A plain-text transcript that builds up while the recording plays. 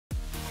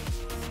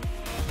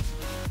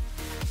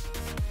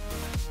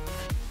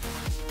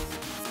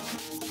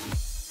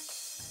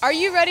Are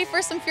you ready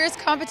for some fierce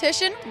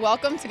competition?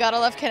 Welcome to Gotta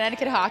Love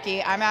Connecticut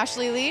Hockey. I'm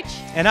Ashley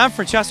Leach. And I'm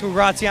Francesco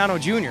Graziano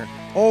Jr.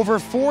 Over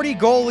 40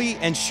 goalie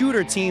and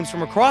shooter teams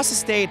from across the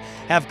state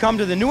have come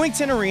to the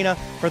Newington Arena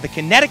for the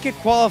Connecticut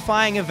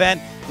qualifying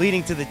event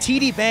leading to the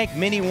TD Bank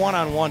Mini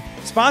One-on-One,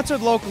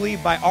 sponsored locally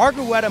by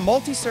Argueta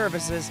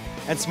Multi-Services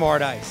and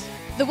Smart Ice.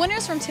 The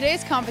winners from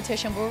today's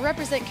competition will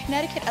represent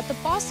Connecticut at the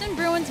Boston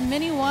Bruins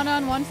Mini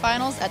One-on-One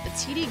Finals at the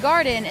TD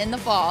Garden in the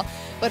fall.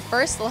 But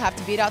first, they'll have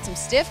to beat out some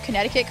stiff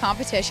Connecticut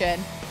competition.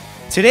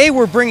 Today,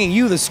 we're bringing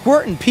you the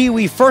Squirt and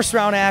PeeWee first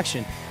round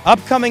action.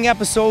 Upcoming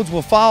episodes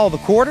will follow the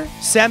quarter,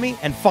 semi,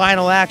 and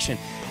final action.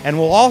 And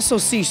we'll also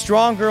see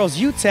Strong Girls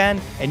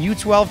U10 and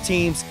U12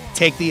 teams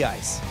take the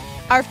ice.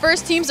 Our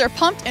first teams are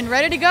pumped and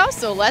ready to go,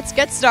 so let's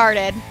get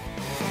started.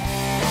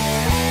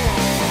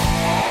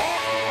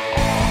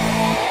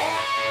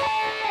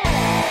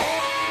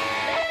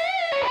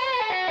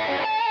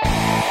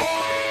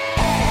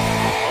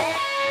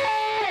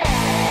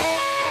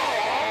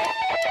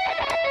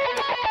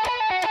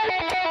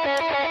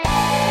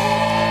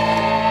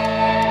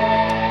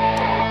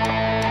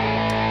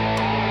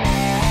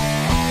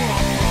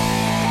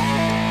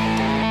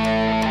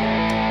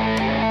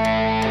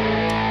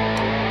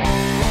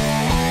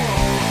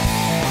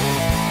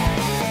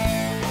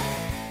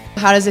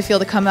 How does it feel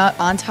to come out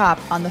on top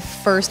on the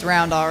first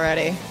round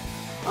already?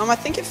 I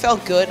think it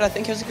felt good. I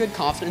think it was a good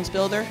confidence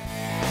builder.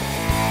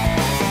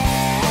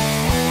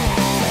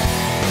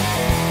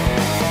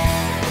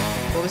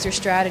 What was your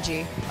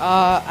strategy?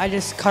 I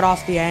just cut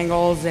off the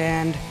angles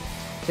and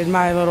did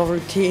my little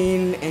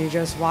routine and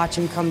just watch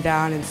him come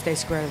down and stay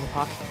square to the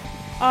puck.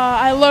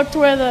 I looked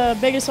where the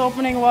biggest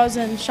opening was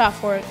and shot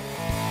for it.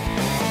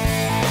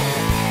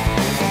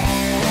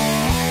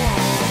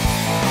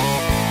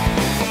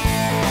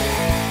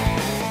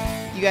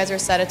 You guys are a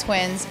set of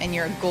twins and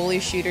you're a goalie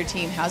shooter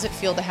team. How's it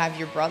feel to have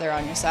your brother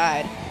on your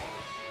side?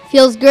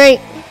 Feels great.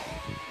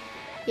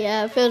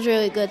 Yeah, it feels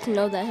really good to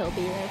know that he'll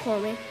be there for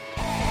me.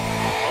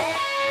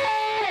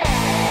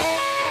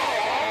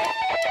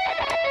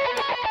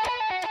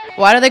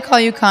 Why do they call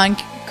you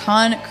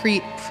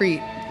Concrete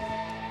Preet?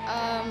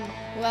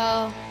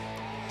 Well,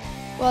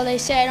 they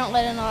say I don't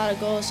let in a lot of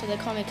goals, so they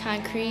call me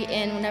Concrete,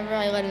 and whenever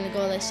I let in the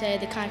goal, they say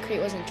the concrete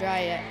wasn't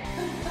dry yet.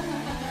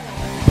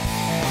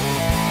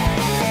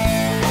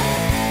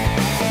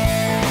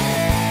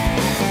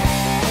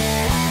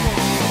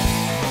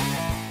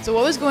 So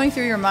what was going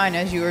through your mind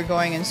as you were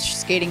going and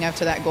skating up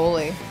to that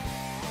goalie?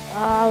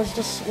 I was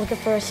just looking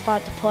for a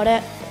spot to put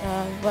it.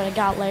 When I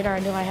got later, I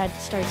knew I had to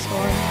start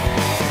scoring.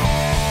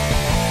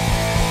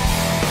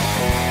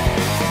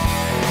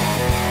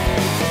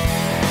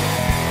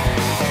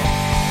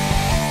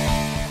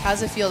 How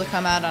does it feel to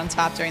come out on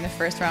top during the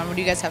first round? What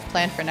do you guys have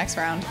planned for next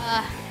round?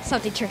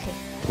 Something tricky.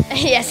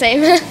 Yeah,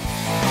 same.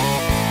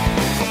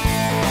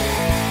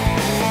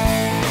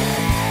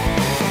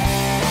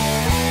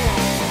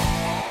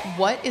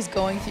 What is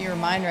going through your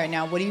mind right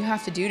now? What do you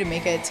have to do to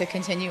make it to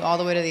continue all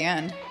the way to the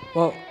end?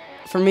 Well,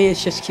 for me,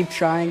 it's just keep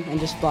trying and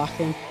just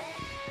blocking.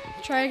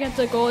 Try to get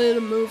the goalie to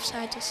move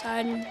side to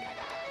side and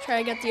try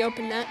to get the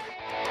open net.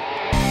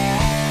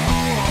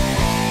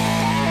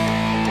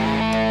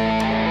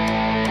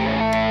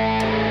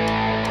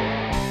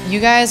 You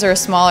guys are a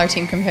smaller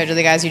team compared to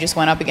the guys you just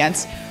went up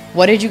against.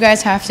 What did you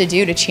guys have to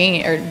do to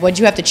change, or what did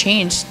you have to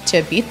change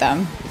to beat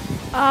them?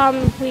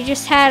 We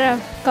just had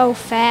to go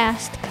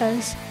fast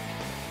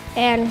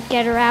and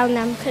get around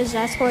them because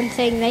that's one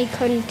thing they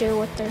couldn't do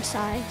with their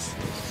size.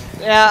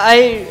 Yeah,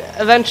 I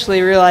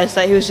eventually realized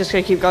that he was just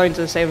going to keep going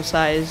to the same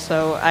size,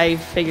 so I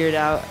figured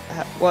out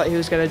what he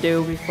was going to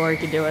do before he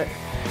could do it.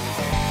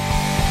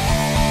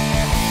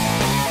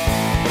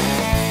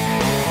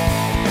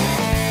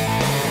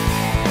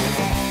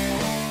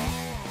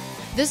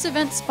 This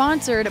event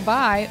sponsored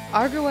by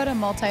Argueta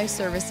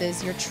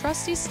Multi-Services, your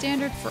trusty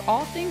standard for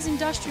all things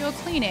industrial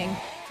cleaning.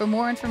 For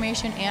more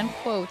information and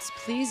quotes,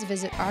 please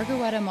visit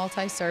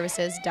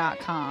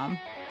arguetamultiservices.com.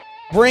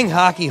 Bring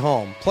hockey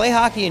home. Play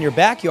hockey in your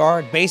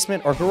backyard,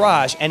 basement, or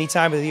garage any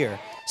time of the year.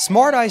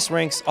 Smart Ice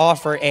rinks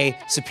offer a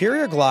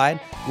superior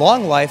glide,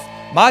 long life,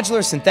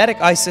 modular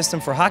synthetic ice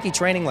system for hockey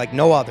training like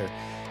no other.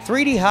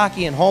 3D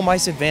Hockey and Home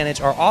Ice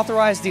Advantage are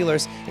authorized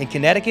dealers in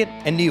Connecticut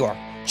and New York.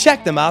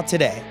 Check them out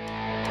today.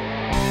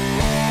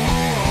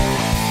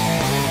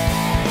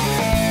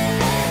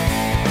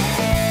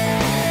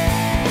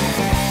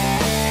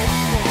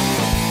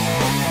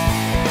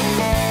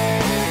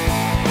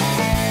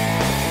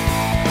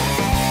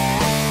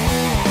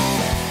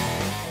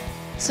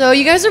 So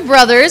you guys are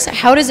brothers.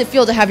 How does it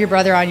feel to have your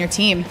brother on your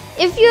team?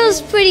 It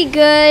feels pretty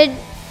good,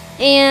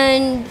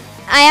 and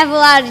I have a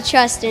lot of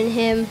trust in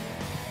him.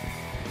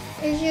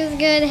 It feels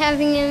good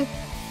having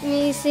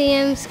me see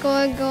him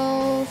score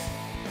goals,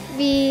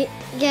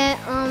 get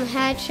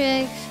hat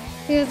tricks.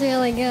 Feels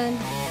really good.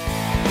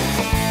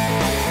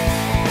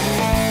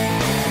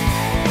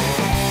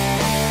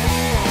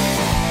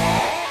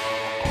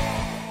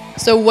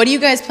 So what do you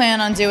guys plan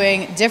on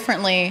doing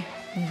differently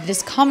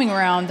this coming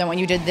round than what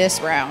you did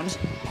this round?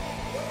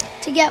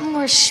 To get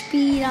more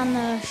speed on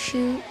the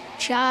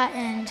shot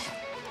and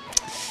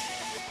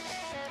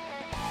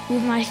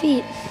move my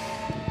feet.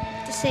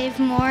 To save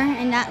more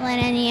and not let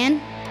any in.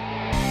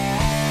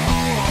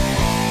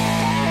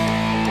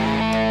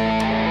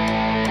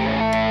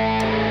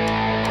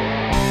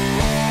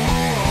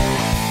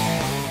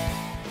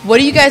 What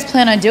do you guys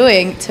plan on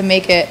doing to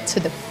make it to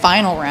the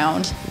final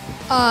round?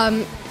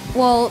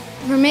 Well,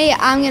 for me,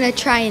 I'm going to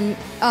try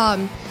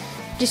and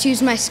just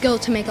use my skill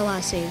to make a lot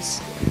of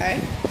saves. Okay.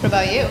 What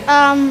about you?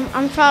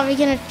 I'm probably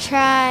gonna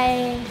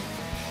try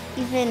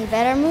even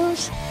better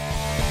moves.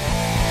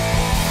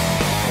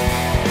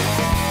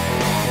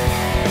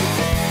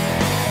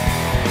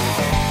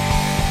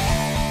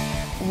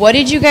 What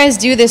did you guys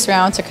do this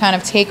round to kind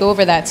of take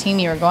over that team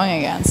you were going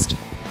against?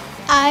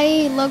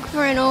 I looked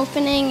for an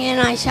opening and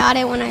I shot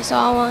it when I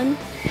saw one.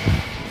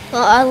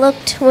 Well, I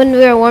looked when we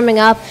were warming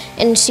up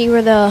and see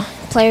where the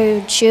player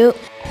would shoot.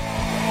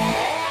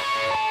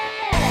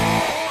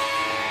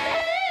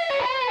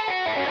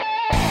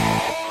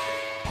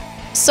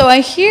 So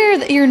I hear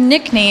that your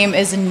nickname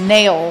is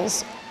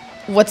Nails.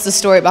 What's the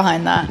story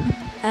behind that?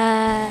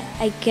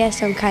 I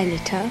guess I'm kind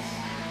of tough.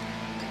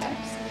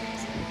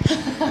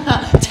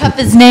 Tough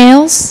as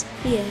nails?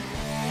 Yeah.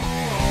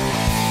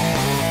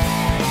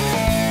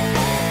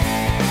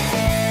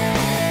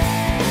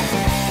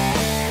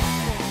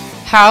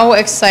 How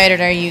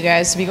excited are you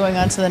guys to be going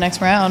on to the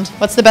next round?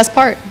 What's the best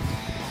part?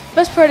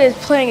 Best part is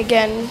playing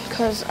again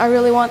because I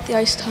really want the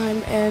ice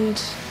time and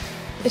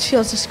it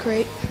feels just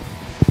great.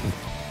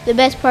 The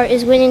best part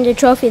is winning the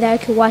trophy that I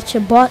could watch a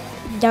bot,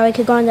 that I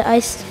could go on the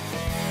ice.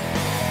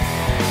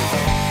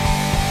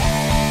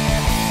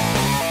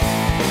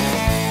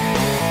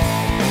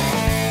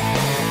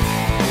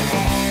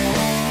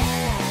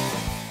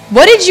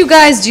 What did you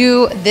guys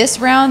do this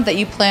round that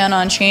you plan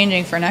on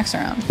changing for next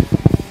round?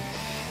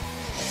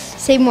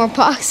 Save more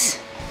pucks.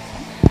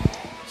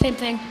 Same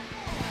thing.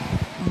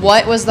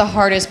 What was the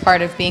hardest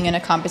part of being in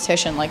a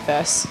competition like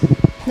this?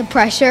 The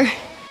pressure.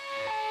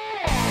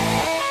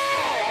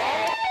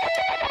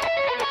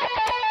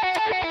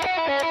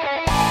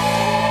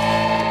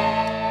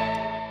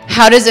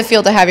 How does it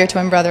feel to have your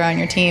twin brother on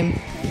your team?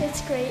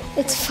 It's great.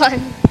 It's fun.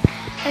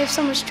 I have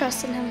so much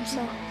trust in him,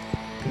 so.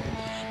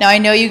 Now I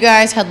know you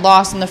guys had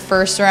lost in the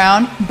first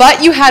round,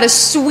 but you had a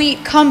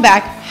sweet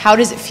comeback. How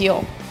does it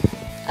feel?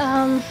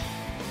 I'm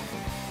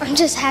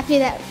just happy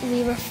that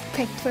we were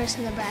picked first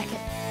in the bracket.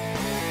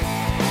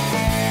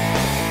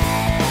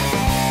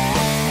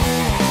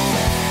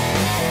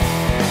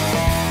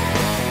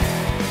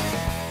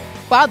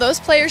 Wow, those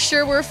players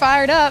sure were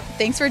fired up.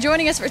 Thanks for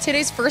joining us for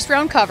today's first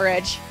round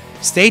coverage.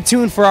 Stay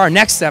tuned for our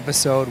next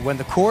episode when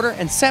the quarter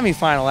and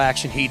semifinal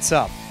action heats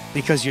up,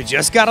 because you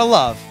just gotta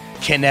love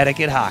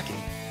Connecticut hockey.